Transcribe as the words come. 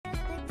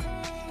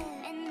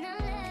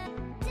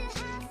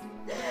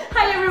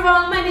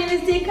everyone, my name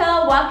is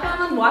Dika.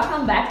 Welcome and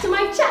welcome back to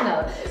my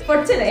channel. For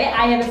today,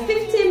 I have a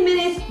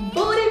 15-minute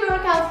body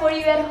workout for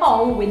you at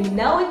home with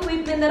no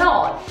equipment at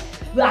all.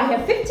 I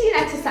have 15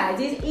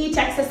 exercises, each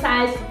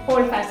exercise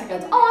 45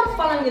 seconds on,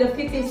 following with a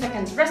 15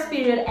 seconds rest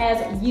period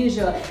as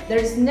usual. There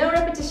is no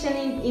repetition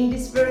in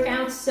this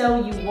workout,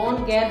 so you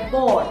won't get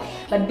bored.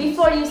 But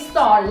before you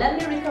start, let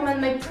me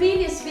recommend my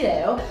previous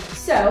video.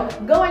 So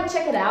go and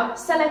check it out.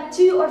 Select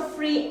 2 or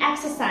 3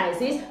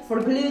 exercises for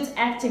glutes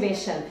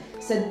activation.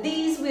 So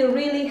these will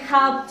really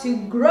help to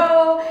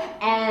grow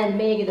and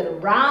make it a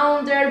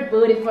rounder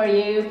booty for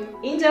you.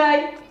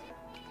 Enjoy!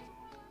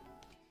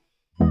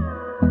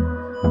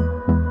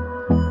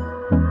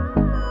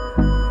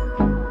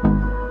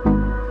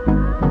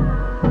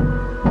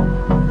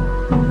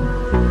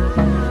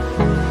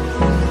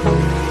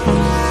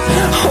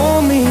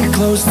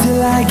 Close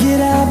till I get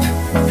up.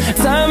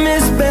 Time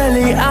is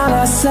barely on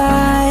our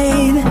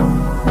side.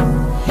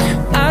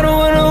 I don't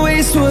wanna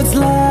waste what's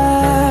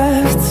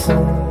left.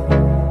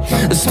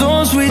 The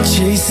storms we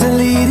chase are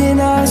leading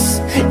us,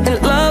 and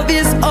love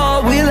is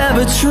all we'll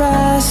ever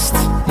trust.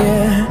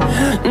 Yeah,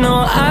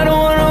 no, I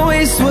don't wanna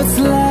waste what's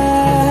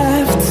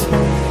left.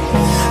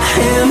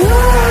 And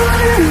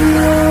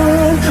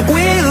on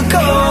we'll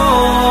go,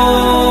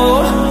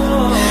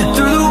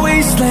 through the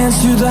wastelands,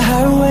 through the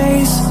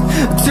highways,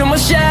 till my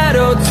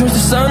shadow turns to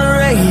sun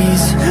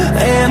rays.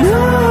 And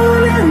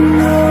on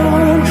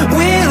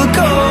we'll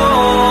go,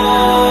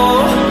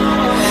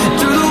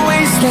 through the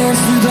wastelands,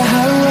 through the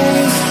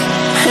highways,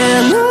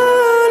 and on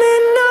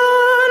we'll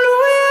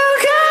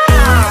go.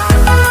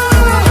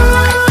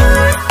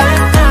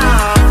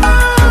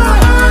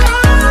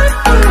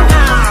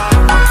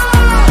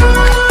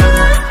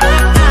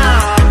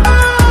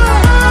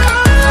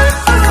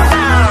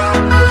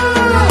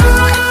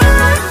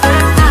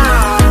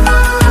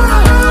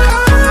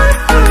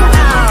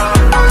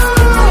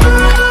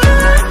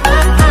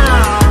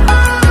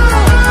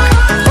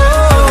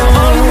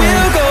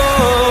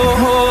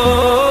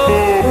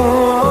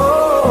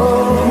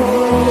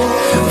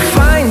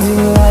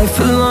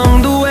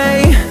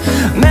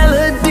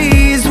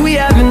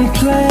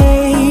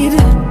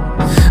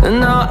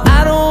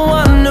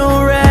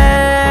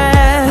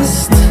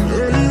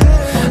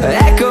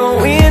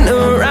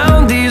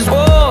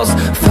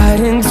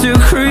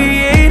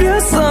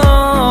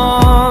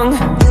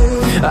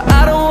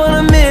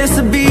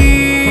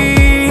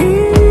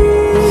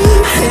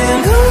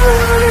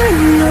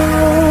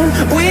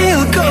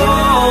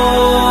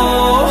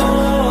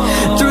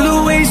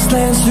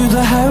 Through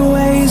the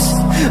highways,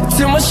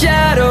 till my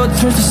shadow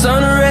turns to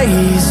sun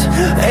rays.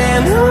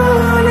 And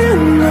on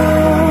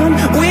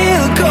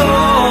we'll go,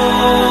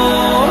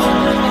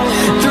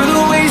 through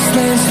the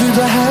wastelands, through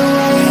the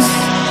highways,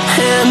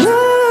 and on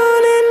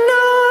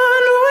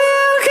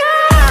we'll go.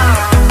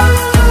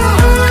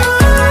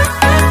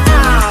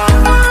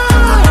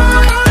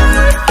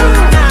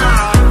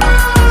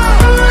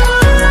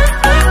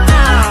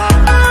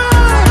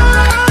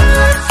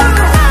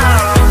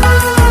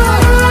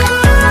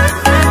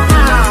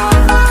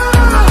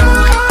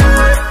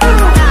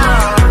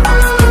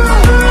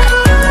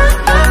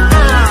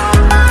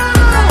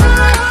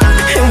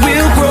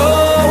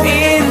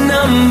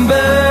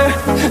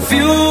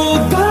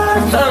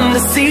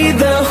 See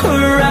the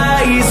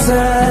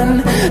horizon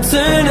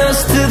turn us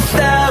to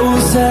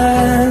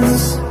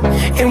thousands,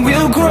 and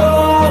we'll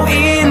grow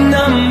in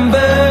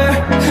number,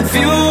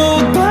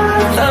 fueled by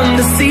them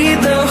to see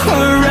the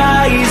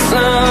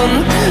horizon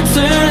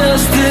turn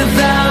us to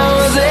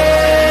thousands.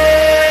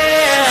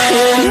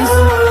 And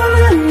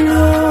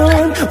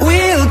on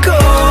we'll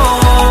go,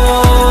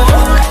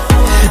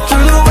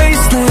 through the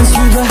wastelands,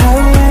 through the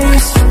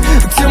highways,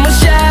 till my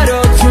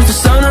shadow turns to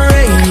sun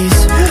rays.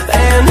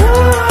 And on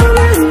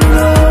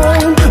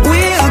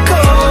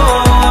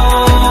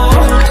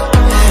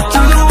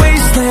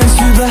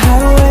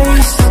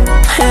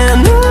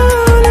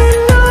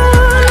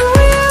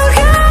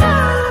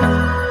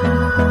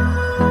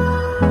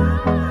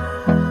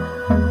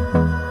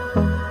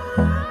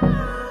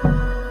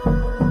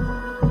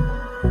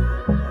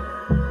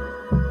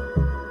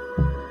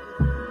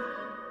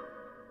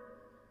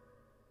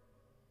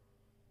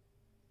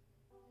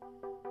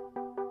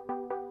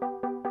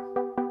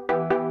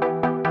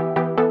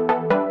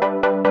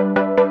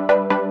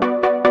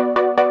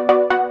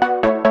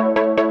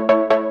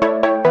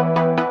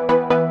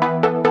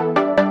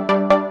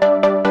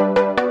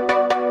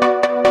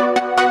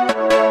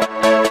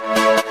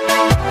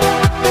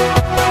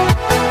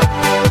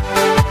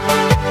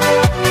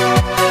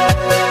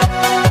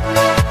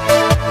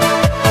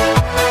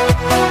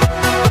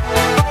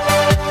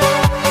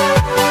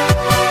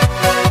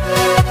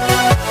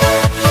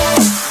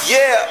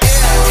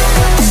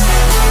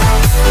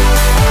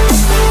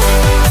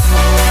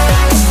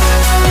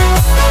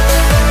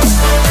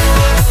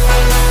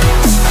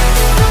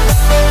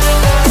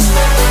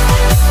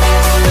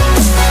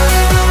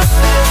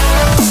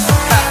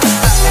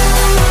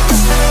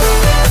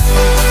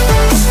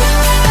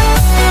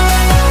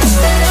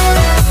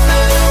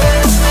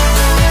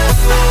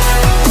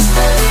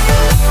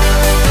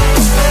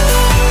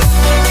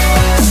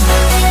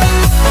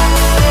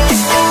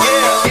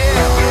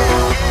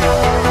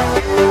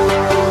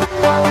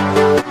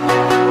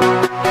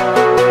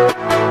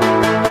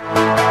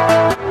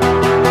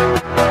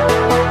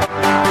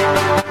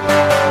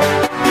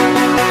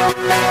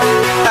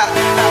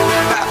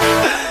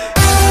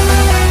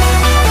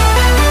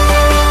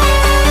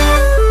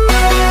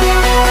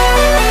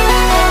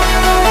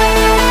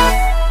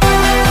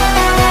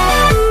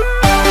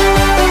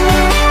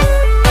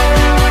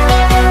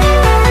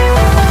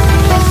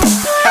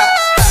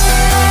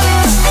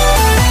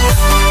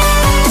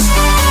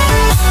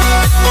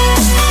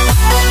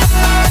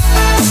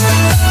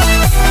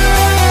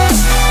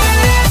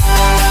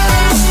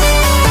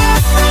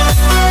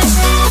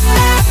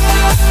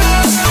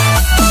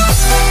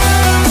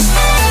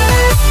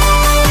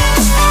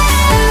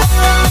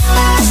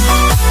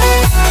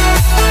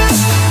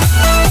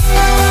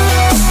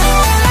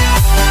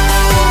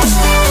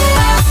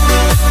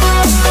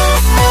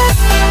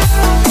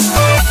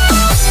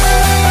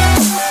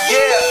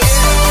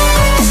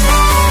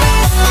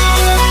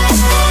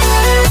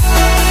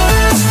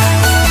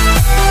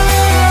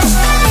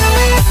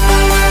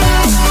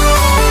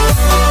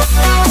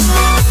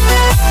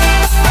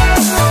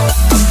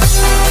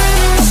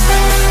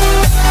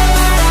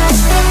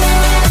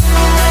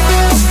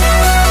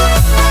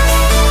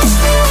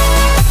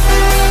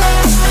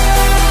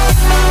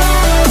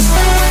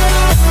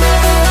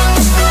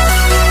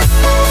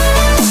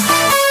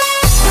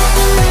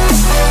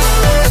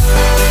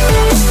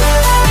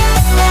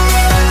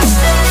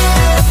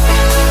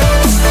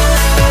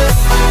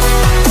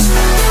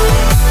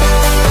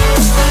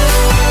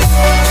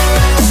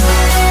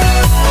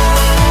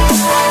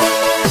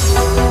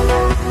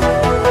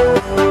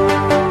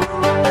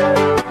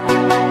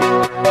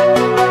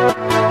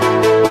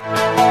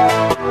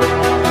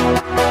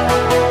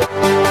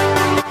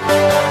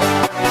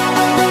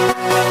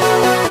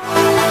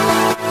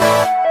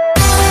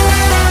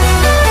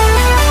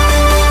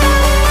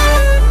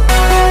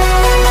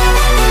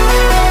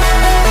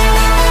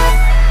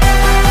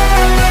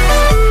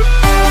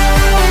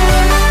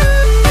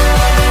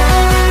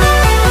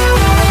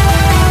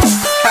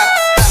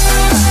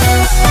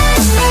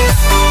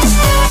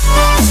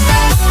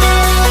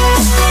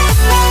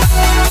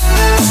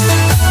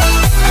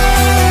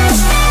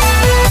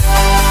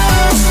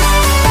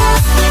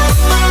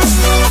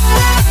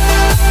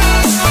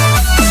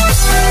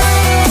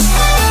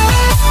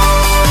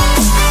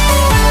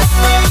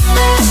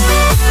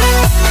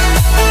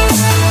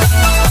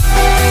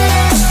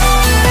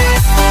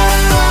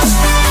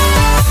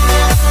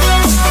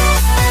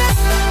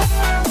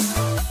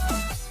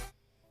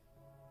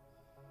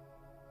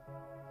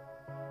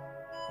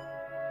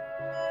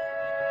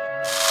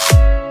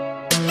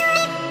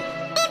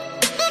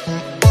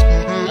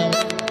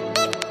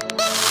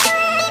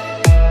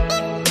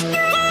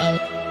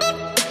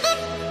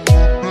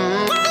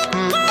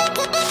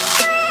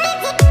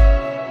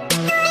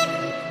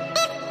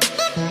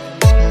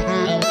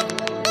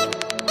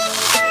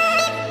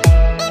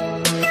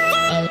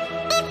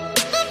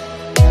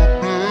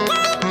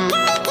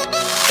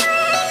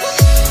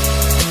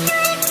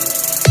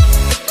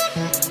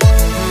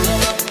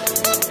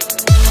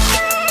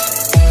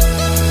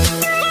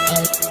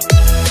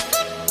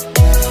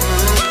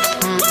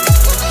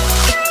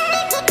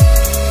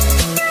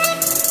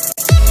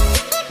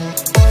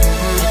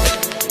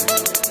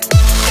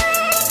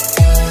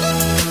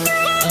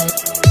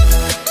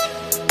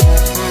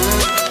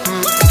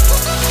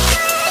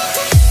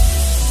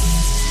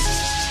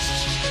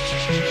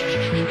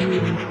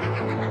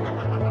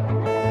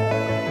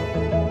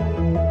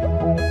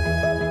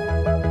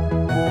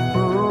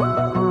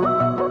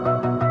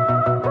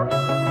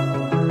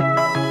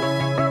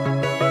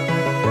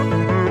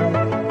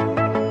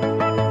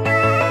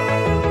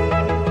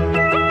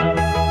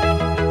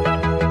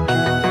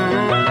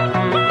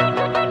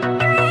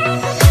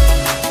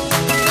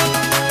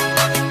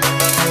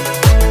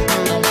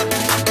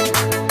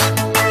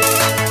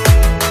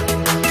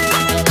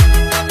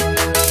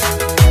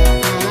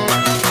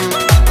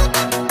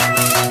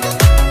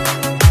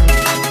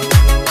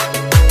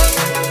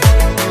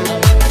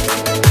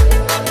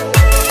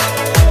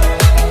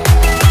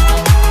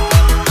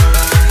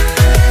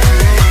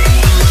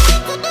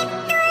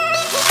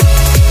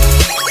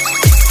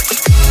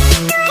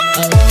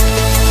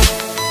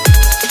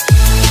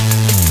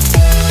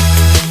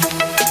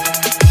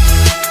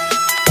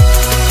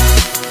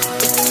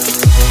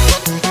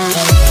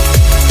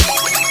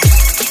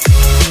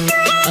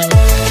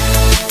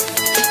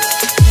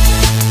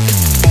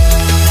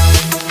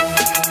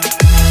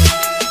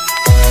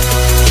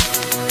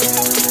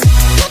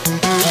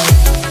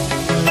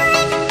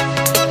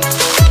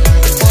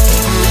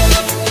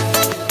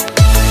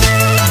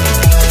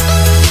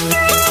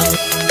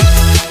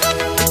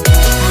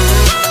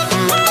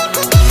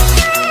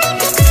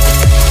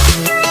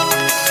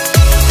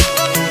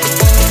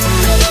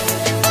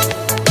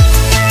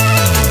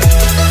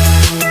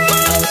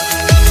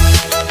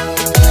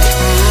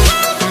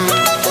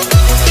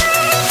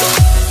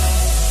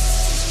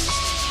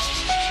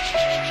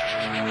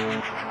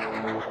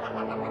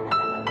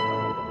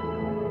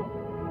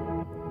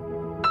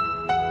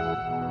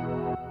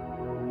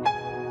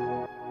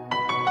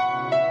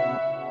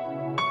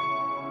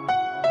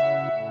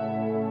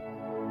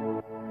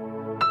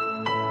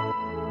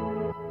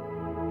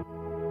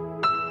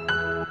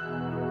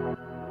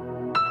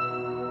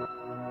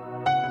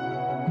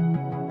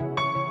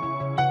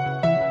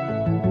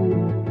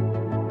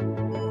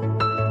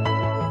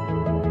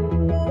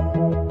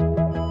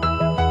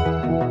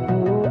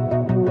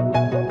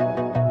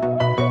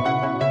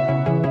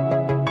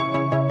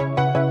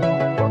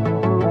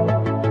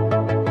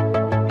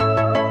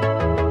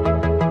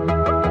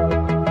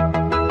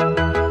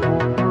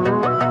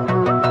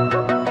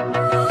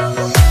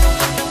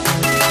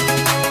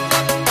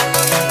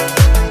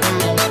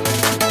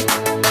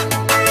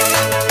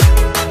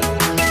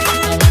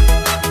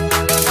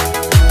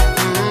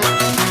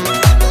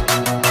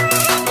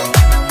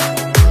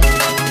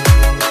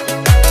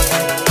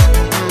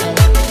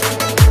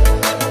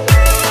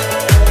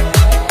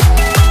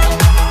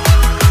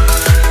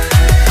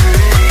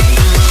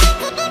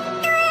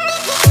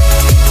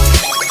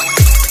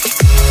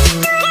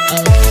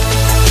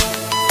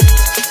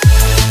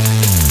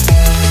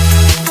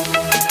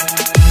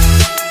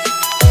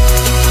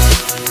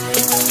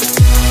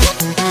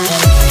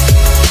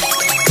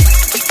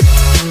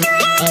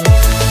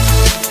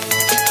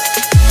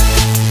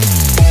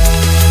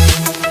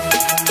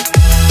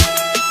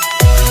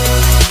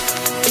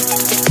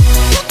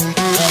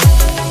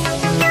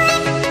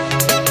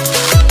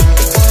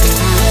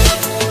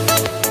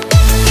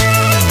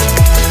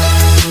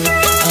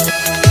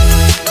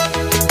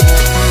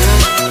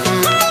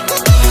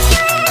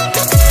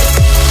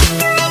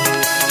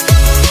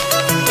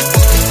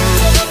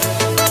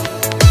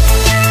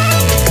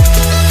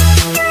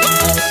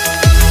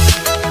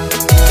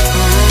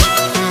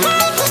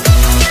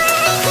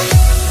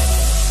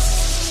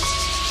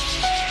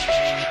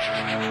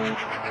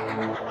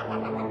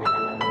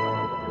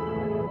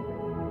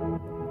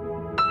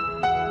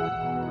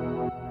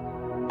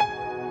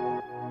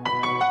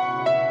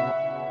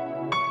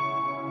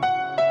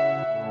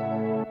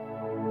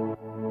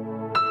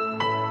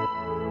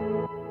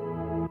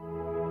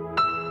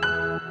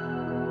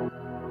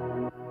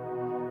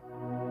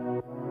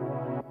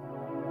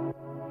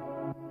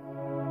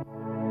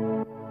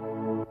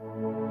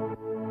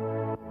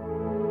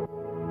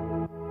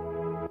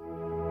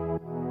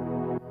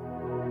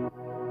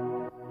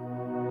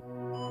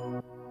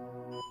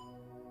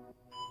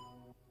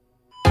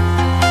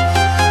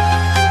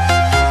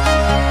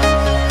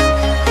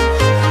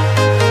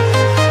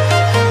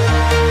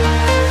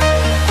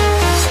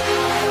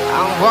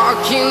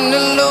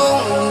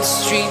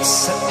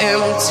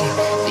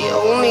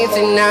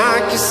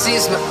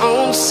notice my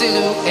own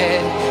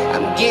silhouette.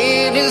 I'm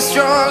getting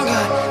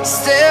stronger,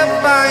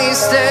 step by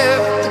step.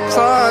 The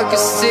clock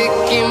is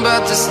ticking,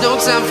 but there's no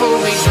time for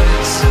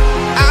regrets.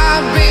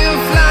 I've been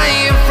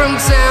flying from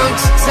town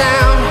to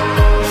town,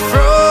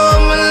 from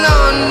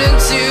London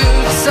to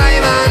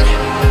Taiwan.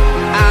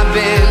 I've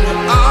been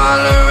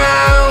all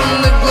around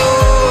the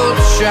globe,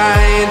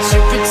 trying to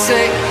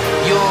protect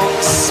your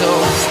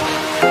soul.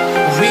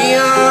 We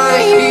are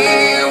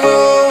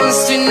heroes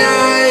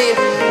tonight.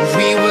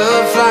 We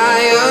will fly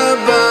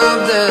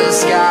above the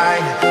sky.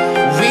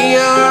 We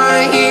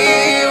are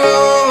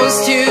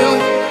heroes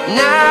tonight.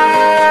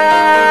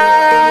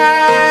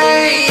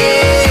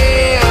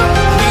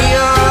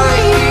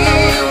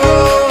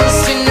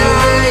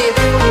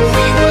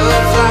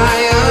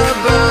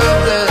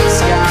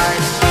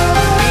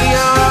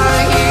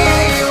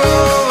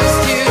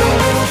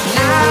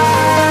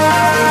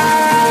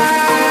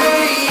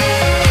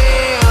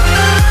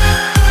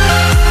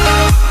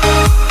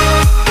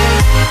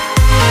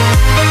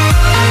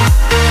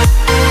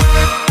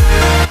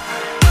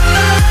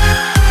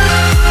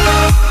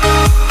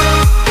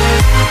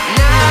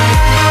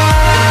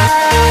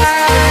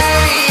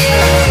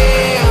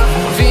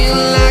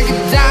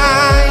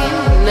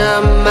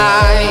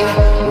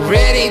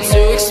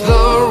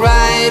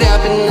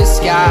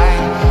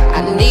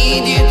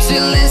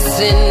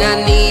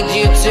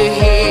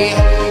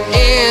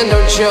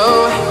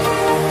 Show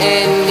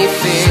any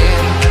fear.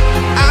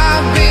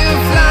 I've been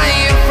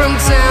flying from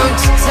town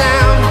to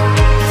town,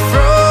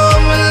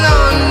 from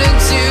London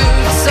to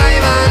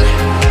Taiwan.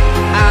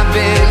 I've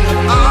been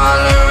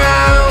all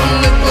around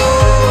the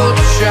globe,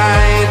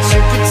 trying to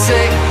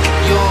protect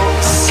your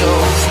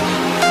soul.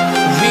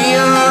 We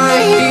are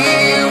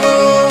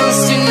heroes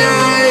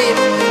tonight.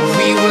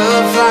 We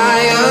will fly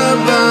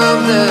above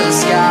the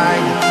sky.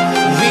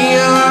 We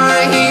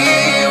are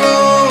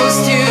heroes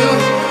tonight.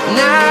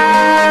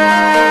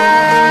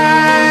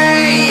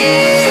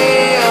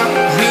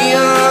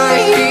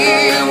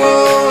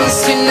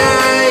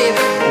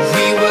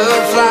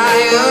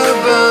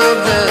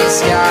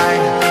 Sky.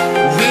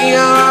 We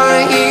are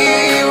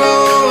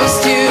heroes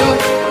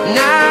tonight.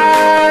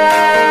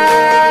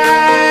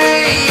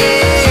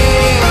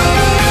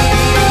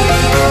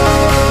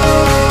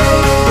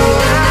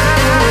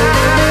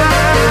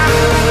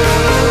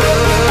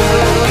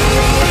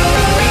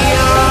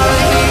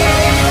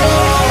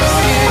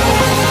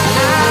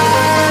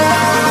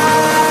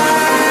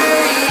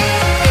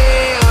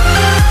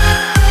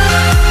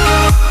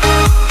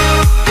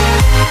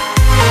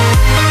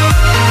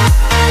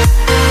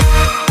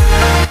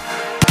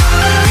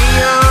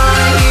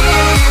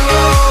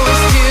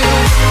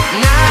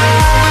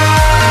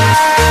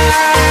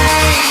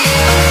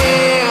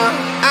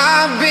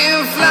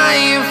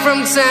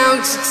 Town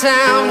to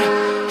town,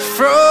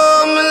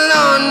 from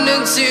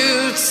London to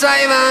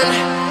Taiwan.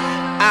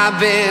 I've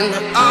been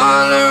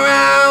all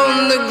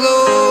around the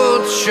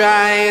globe,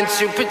 trying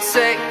to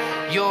protect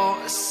your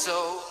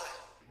soul.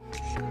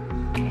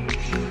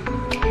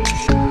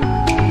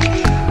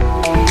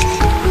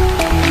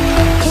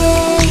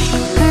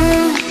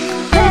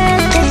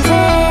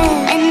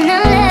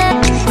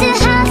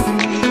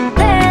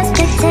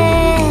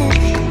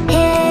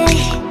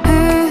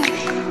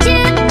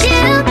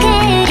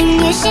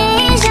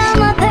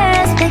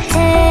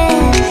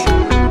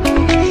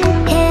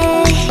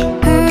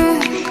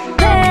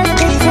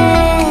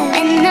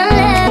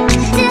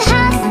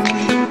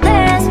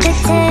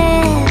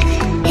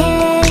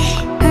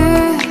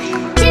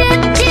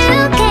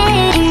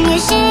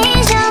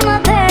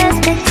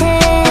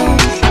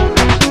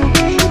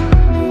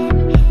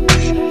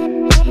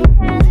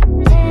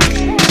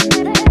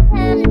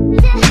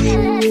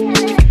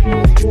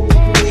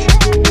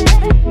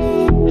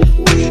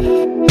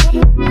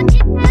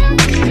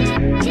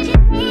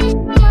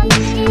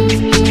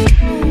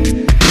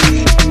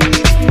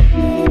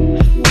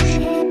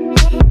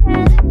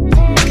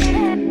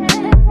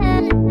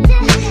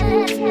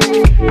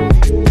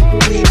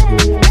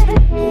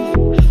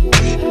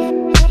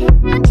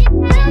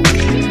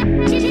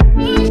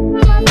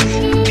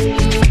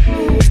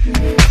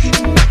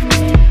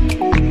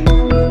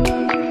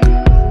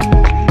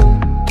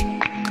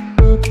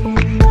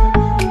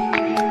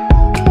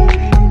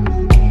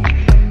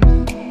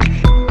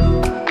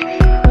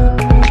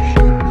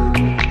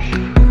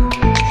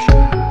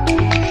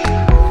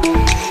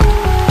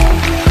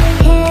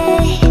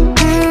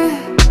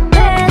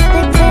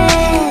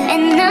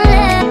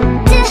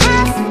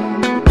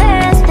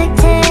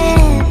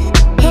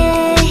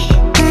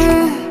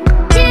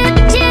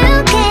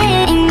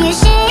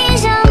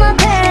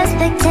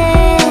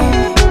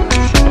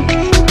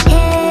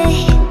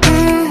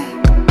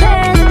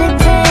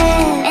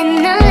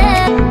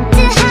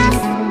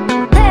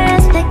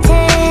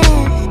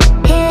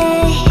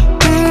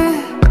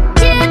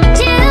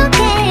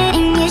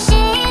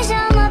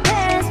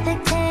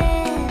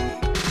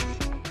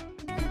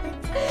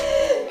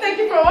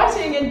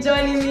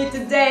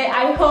 today.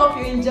 I hope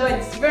you enjoyed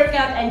this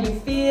workout and you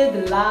feel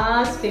the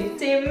last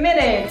 15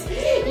 minutes.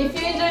 If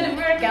you enjoyed enjoyed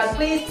the workout,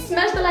 please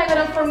smash the like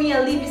button for me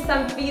and leave me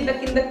some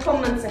feedback in the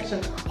comment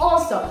section.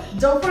 Also,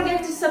 don't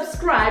forget to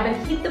subscribe and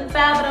hit the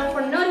bell button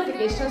for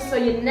notifications so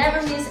you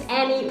never miss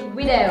any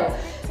video.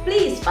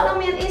 Please follow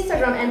me on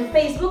Instagram and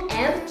Facebook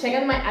and check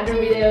out my other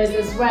videos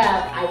as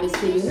well. I will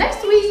see you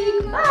next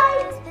week.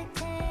 Bye!